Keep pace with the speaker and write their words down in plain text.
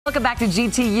Welcome back to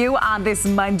GTU on this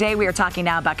Monday. We are talking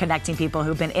now about connecting people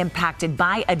who've been impacted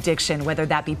by addiction, whether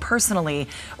that be personally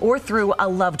or through a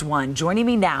loved one. Joining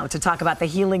me now to talk about the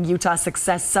Healing Utah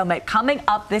Success Summit coming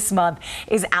up this month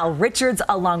is Al Richards,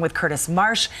 along with Curtis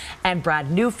Marsh and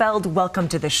Brad Neufeld. Welcome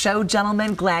to the show,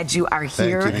 gentlemen. Glad you are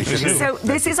here. Thank you. So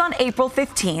this is on April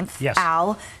 15th. Yes.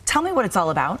 Al, tell me what it's all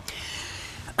about.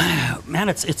 Man,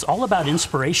 it's all about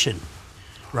inspiration.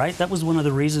 Right? That was one of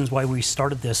the reasons why we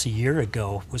started this a year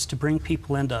ago, was to bring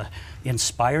people in to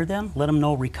inspire them, let them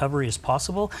know recovery is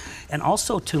possible, and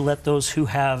also to let those who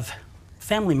have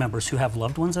family members who have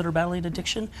loved ones that are battling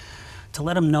addiction, to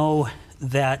let them know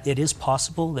that it is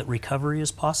possible, that recovery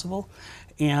is possible,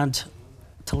 and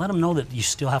to let them know that you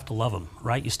still have to love them,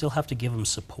 right? You still have to give them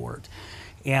support.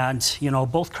 And, you know,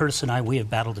 both Curtis and I, we have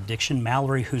battled addiction.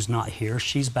 Malory, who's not here,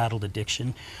 she's battled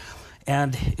addiction.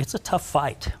 And it's a tough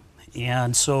fight.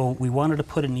 And so we wanted to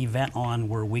put an event on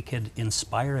where we could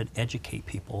inspire and educate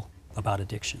people about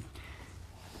addiction.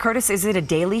 Curtis, is it a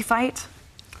daily fight?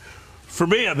 For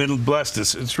me, I've been blessed.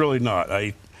 It's really not.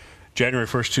 January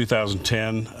 1st,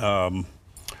 2010,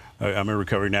 I'm a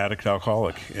recovering addict,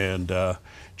 alcoholic, and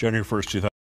January 1st, 2010,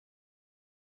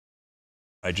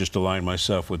 I just aligned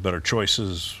myself with better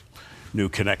choices, new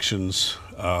connections,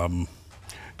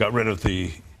 got rid of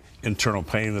the internal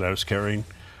pain that I was carrying.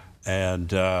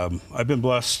 And I've been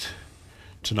blessed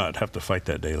to not have to fight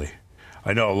that daily.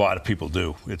 I know a lot of people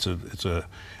do. It's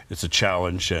a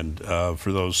challenge, and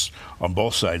for those on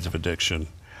both sides of addiction.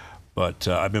 But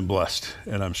I've been blessed,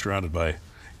 and I'm surrounded by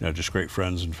just great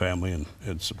friends and family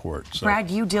and support. So. Brad,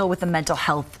 you deal with the mental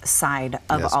health side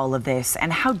of Yes. all of this,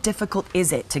 and how difficult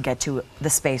is it to get to the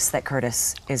space that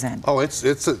Curtis is in? Oh, it's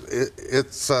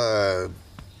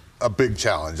a big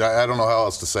challenge. I don't know how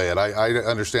else to say it. I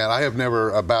understand. I have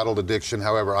never battled addiction.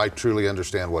 However, I truly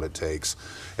understand what it takes.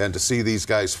 And to see these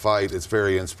guys fight, it's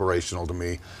very inspirational to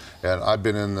me. And I've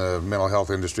been in the mental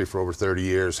health industry for over 30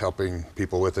 years, helping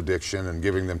people with addiction and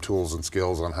giving them tools and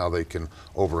skills on how they can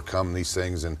overcome these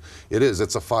things. And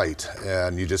it's a fight.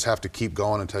 And you just have to keep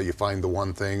going until you find the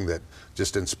one thing that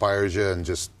just inspires you and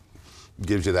just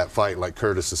gives you that fight, like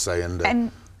Curtis is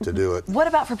saying, to do it. What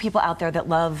about for people out there that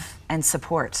love and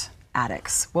support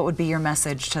addicts? What would be your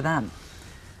message to them?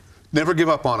 Never give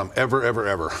up on them, ever, ever,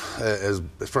 ever. As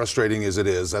frustrating as it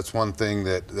is, that's one thing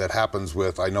that happens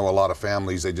with, I know a lot of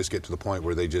families, they just get to the point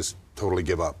where they just totally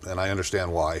give up. And I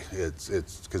understand why. It's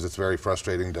because it's very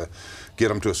frustrating to get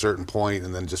them to a certain point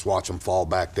and then just watch them fall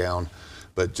back down.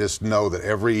 But just know that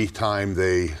every time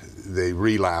they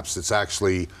relapse, it's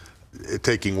actually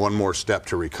taking one more step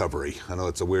to recovery. I know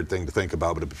it's a weird thing to think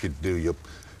about, but if you do, you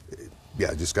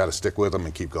just got to stick with them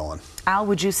and keep going. Al,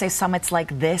 would you say summits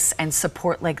like this and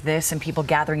support like this and people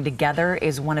gathering together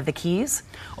is one of the keys?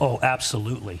 Oh,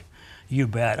 absolutely. You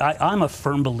bet. I'm a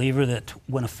firm believer that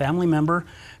when a family member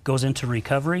goes into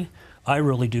recovery, I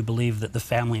really do believe that the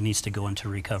family needs to go into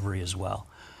recovery as well.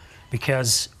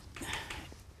 Because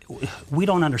we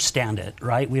don't understand it,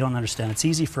 right? We don't understand. It's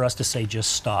easy for us to say,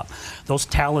 just stop. Those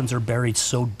talons are buried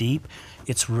so deep,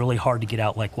 it's really hard to get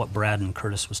out, like what Brad and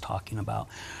Curtis was talking about.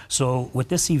 So with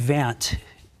this event,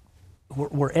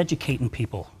 we're educating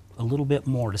people a little bit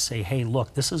more to say, hey,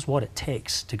 look, this is what it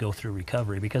takes to go through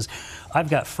recovery. Because I've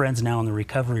got friends now in the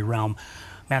recovery realm,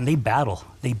 man, they battle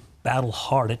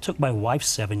hard. It took my wife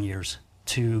 7 years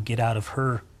to get out of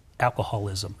her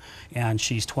alcoholism, and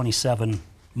she's 27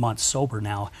 months sober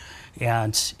now,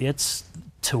 and it's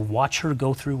to watch her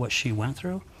go through what she went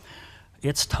through.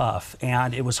 It's tough,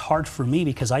 and it was hard for me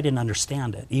because I didn't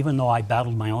understand it, even though I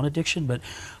battled my own addiction. But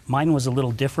mine was a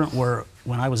little different, where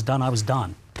when I was done, I was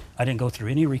done. I didn't go through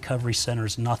any recovery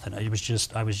centers, nothing. I was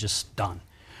just done.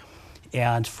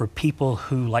 And for people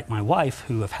who, like my wife,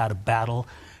 who have had to battle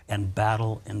and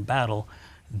battle and battle,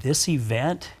 this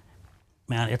event,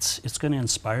 man, it's going to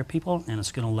inspire people, and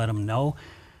it's going to let them know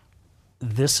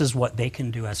this is what they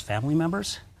can do as family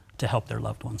members to help their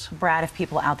loved ones. Brad, if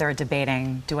people out there are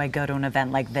debating, do I go to an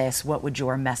event like this, what would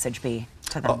your message be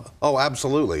to them? Oh,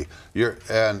 absolutely.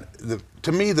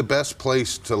 To me, the best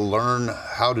place to learn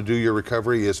how to do your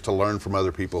recovery is to learn from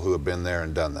other people who have been there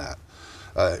and done that.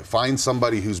 Find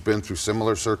somebody who's been through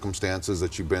similar circumstances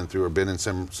that you've been through or been in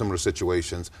similar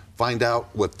situations. Find out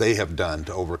what they have done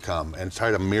to overcome and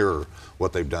try to mirror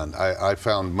what they've done. I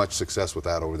found much success with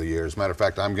that over the years. Matter of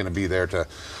fact, I'm going to be there to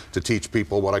teach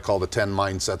people what I call the 10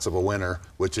 mindsets of a winner,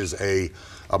 which is a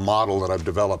model that I've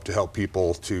developed to help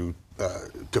people to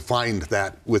to find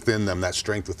that within them, that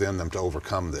strength within them to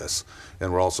overcome this.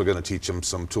 And we're also going to teach them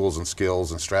some tools and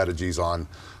skills and strategies on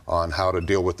how to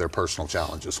deal with their personal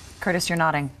challenges. Curtis, you're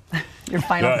nodding. Your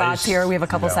final thoughts here. We have a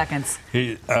couple seconds.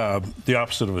 The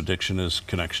opposite of addiction is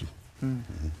connection.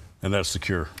 Mm-hmm. And that's the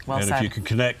cure. Well and said. if you can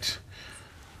connect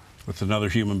with another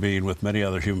human being, with many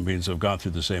other human beings who have gone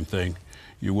through the same thing,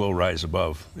 you will rise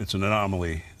above. It's an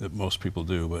anomaly that most people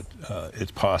do, but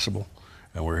it's possible,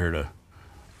 and we're here to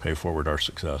pay forward our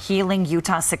success. Healing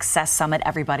Utah Success Summit,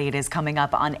 everybody. It is coming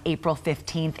up on April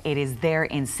 15th. It is there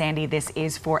in Sandy. This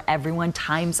is for everyone.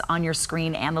 Times on your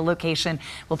screen and the location.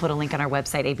 We'll put a link on our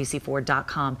website,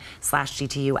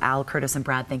 abc4.com/GTU. Al, Curtis, and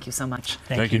Brad, thank you so much.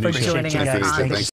 Thank you for joining us on the